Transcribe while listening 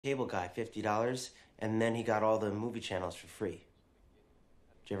Cable Guy, $50, and then he got all the movie channels for free.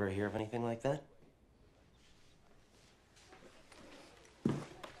 Did you ever hear of anything like that?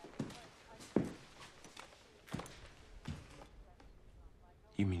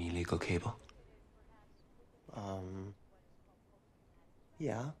 You mean illegal cable?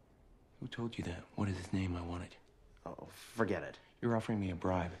 Yeah. Who told you that? What is his name? I want it. Oh, forget it. You're offering me a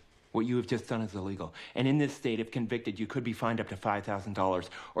bribe. What you have just done is illegal. And in this state, if convicted, you could be fined up to $5,000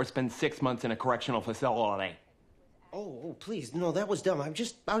 or spend 6 months in a correctional facility. Oh, please. No, that was dumb. I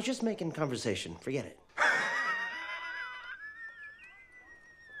was just making conversation. Forget it.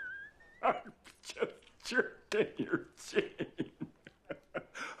 I'm just jerking your chin.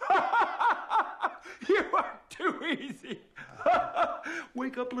 You are too easy.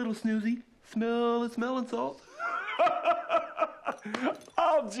 Wake up, little snoozy. Smell the smelling salt.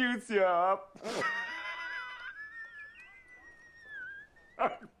 I'll juice you up.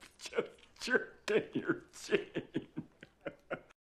 I'm just jerking your chin.